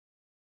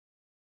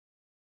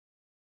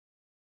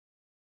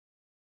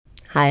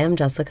Hi, I'm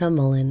Jessica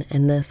Mullen,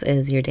 and this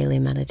is your daily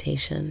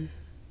meditation.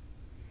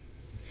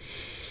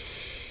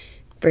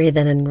 Breathe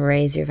in and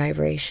raise your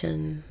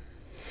vibration.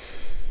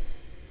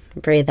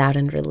 Breathe out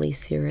and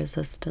release your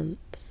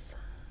resistance.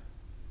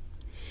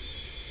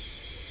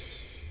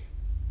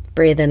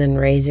 Breathe in and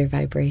raise your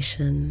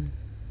vibration.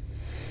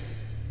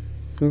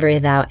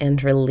 Breathe out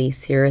and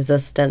release your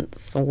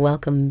resistance.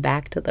 Welcome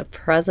back to the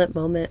present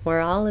moment where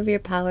all of your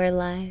power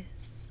lies.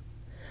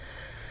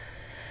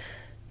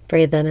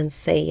 Breathe in and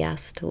say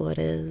yes to what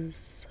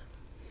is.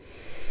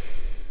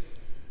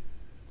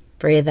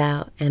 Breathe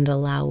out and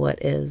allow what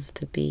is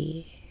to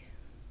be.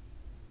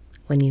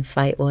 When you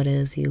fight what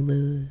is, you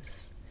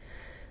lose.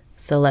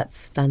 So let's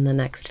spend the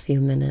next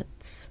few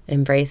minutes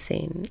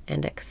embracing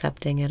and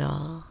accepting it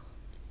all.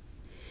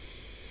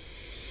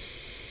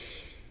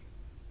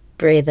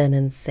 Breathe in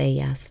and say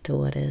yes to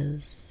what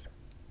is.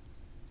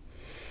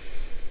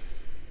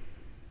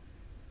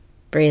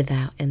 Breathe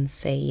out and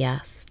say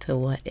yes to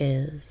what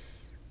is.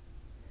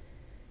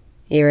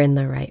 You're in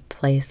the right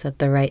place at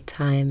the right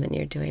time, and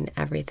you're doing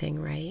everything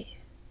right.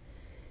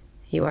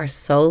 You are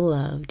so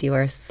loved. You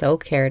are so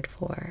cared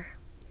for.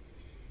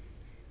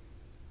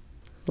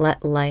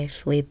 Let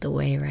life lead the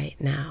way right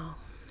now.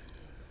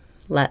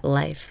 Let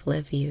life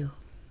live you.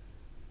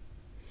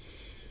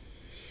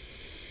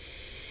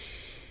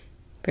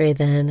 Breathe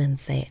in and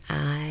say,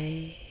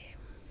 I.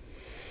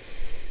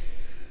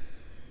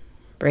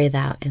 Breathe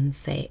out and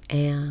say,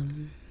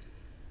 am.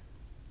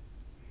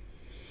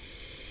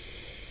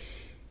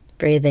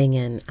 Breathing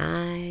in,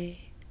 I.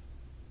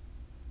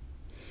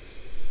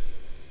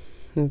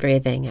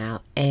 Breathing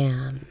out,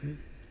 am.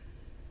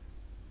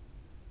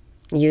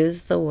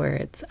 Use the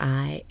words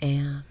I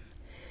am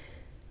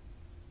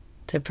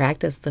to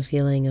practice the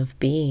feeling of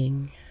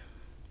being.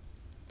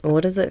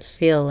 What does it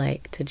feel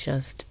like to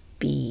just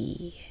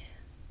be?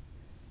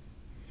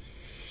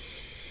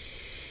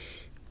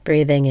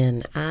 Breathing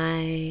in,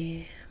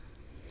 I.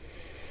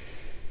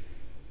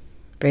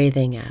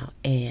 Breathing out,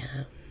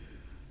 am.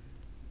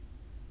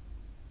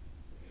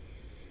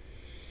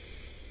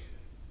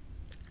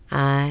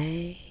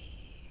 I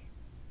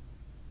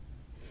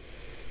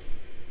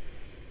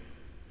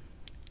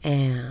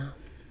am.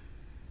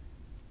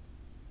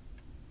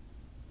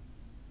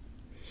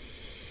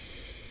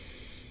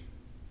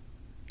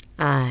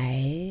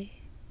 I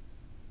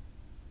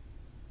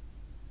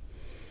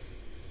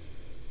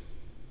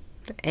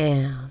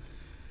am.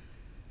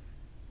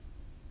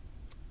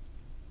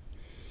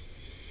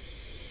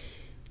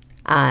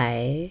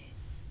 I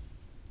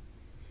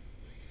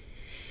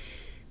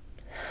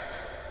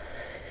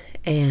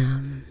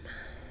am.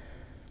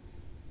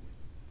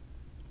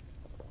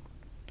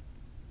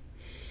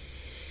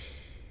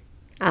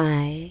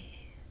 I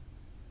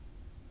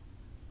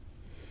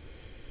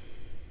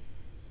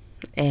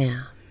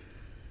am.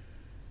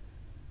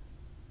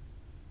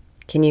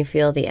 Can you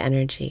feel the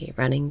energy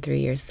running through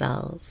your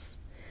cells?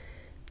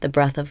 The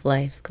breath of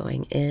life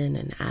going in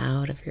and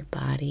out of your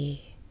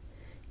body,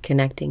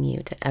 connecting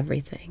you to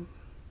everything.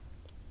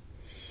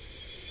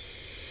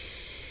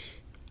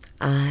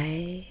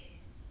 I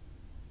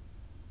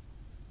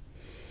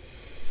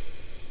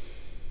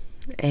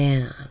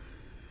am.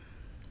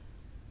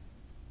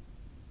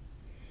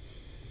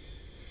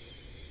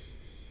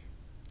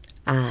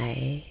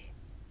 I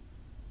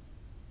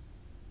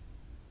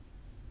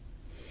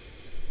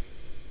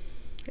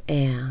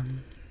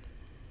am.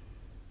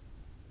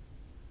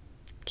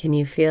 Can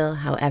you feel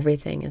how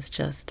everything is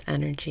just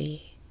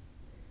energy?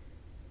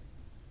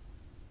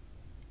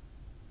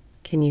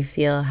 Can you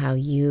feel how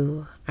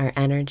you are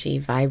energy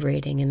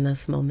vibrating in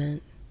this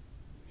moment?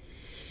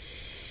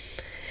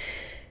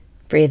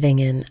 Breathing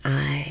in,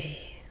 I.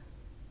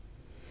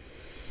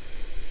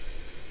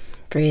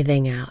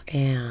 Breathing out,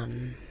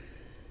 am.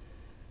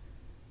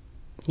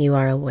 You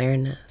are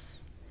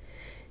awareness.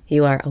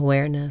 You are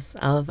awareness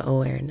of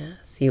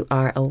awareness. You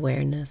are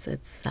awareness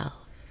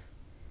itself.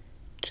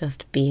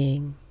 Just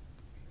being.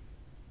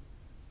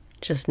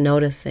 Just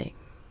noticing.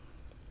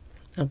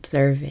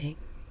 Observing.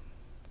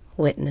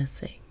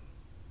 Witnessing.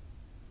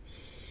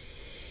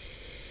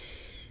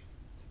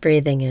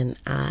 Breathing in,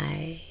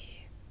 I.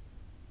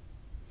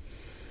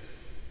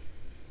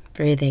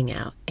 Breathing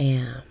out,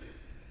 am.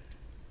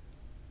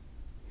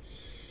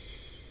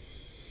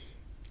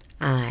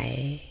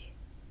 I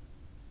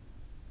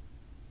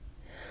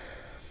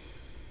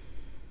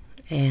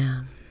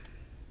am.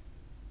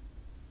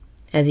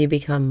 As you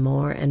become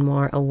more and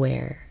more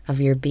aware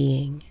of your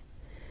being,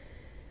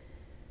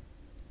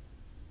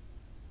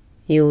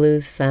 you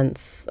lose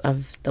sense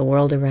of the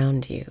world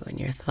around you and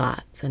your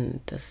thoughts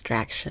and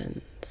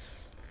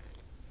distractions,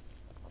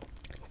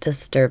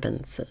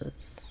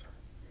 disturbances.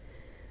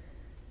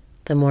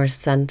 The more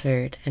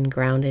centered and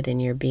grounded in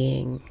your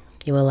being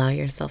you allow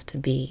yourself to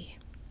be,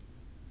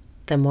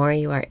 the more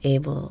you are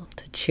able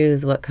to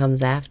choose what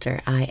comes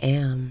after I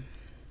am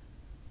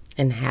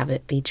and have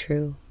it be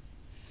true.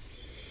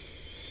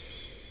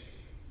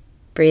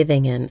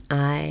 Breathing in,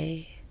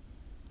 I.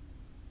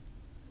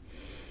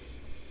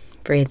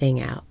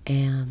 Breathing out,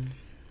 am.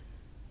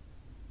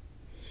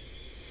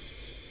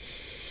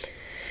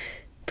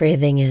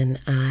 Breathing in,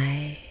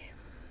 I.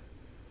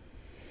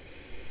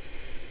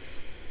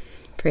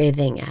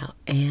 Breathing out,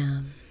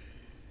 am.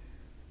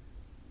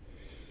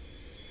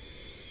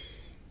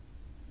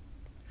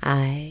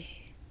 I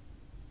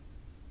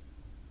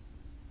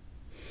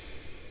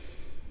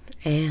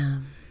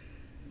am.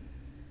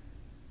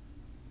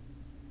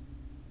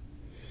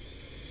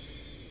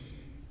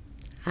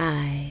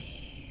 I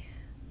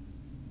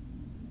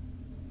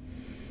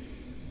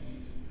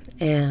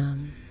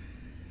am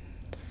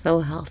so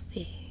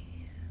healthy.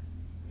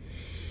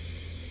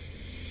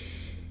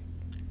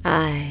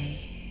 I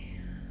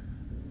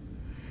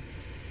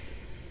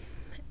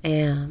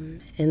am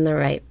in the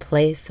right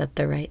place at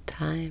the right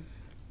time.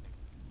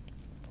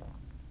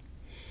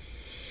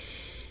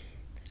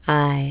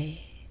 I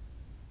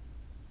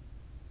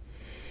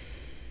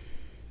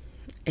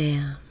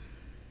am.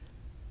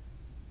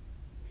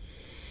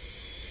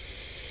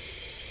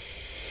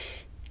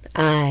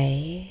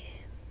 I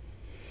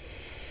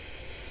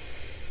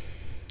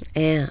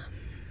am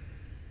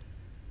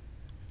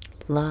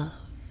love.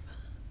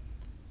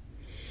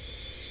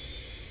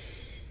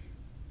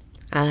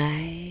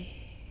 I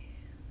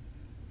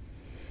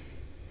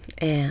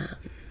am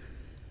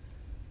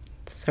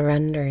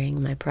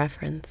surrendering my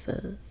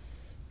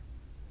preferences.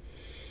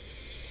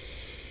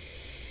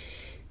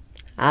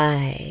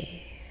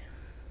 I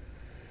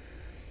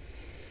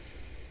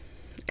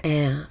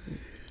am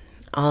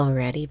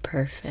already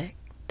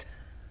perfect.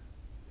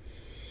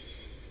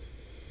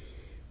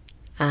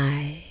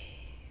 I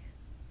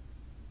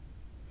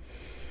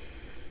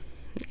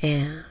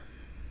am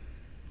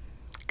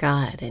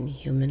God in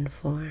human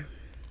form.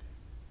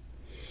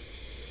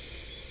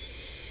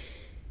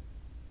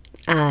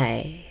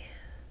 I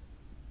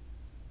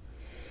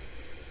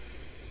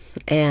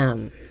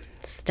am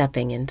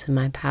stepping into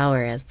my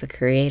power as the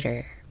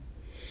creator.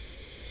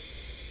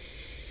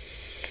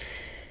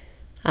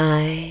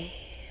 I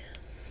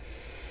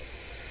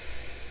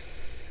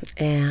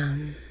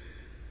am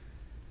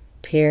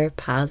pure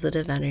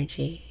positive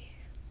energy.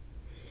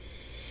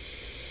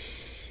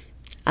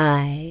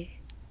 I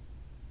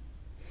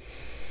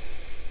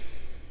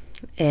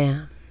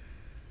am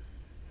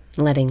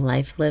letting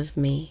life live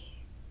me.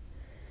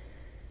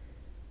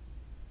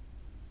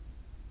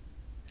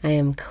 I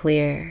am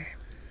clear.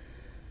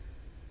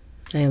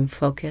 I am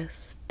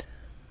focused.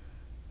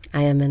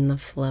 I am in the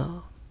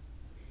flow.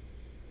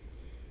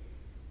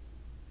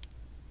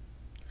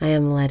 I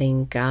am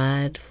letting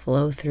God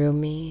flow through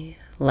me,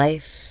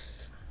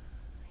 life,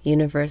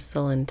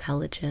 universal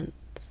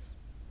intelligence.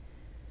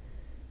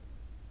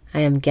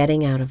 I am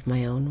getting out of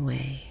my own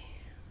way.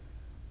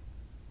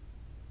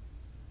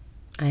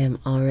 I am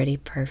already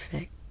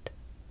perfect.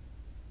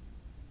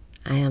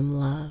 I am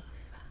love.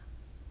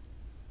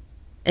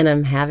 And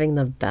I'm having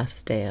the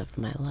best day of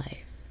my life.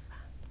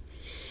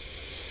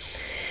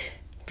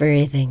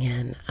 Breathing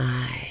in,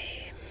 I.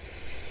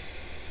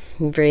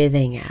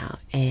 Breathing out,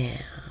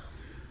 am.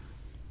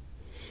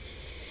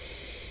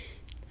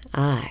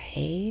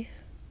 I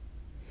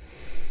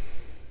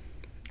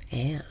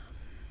am.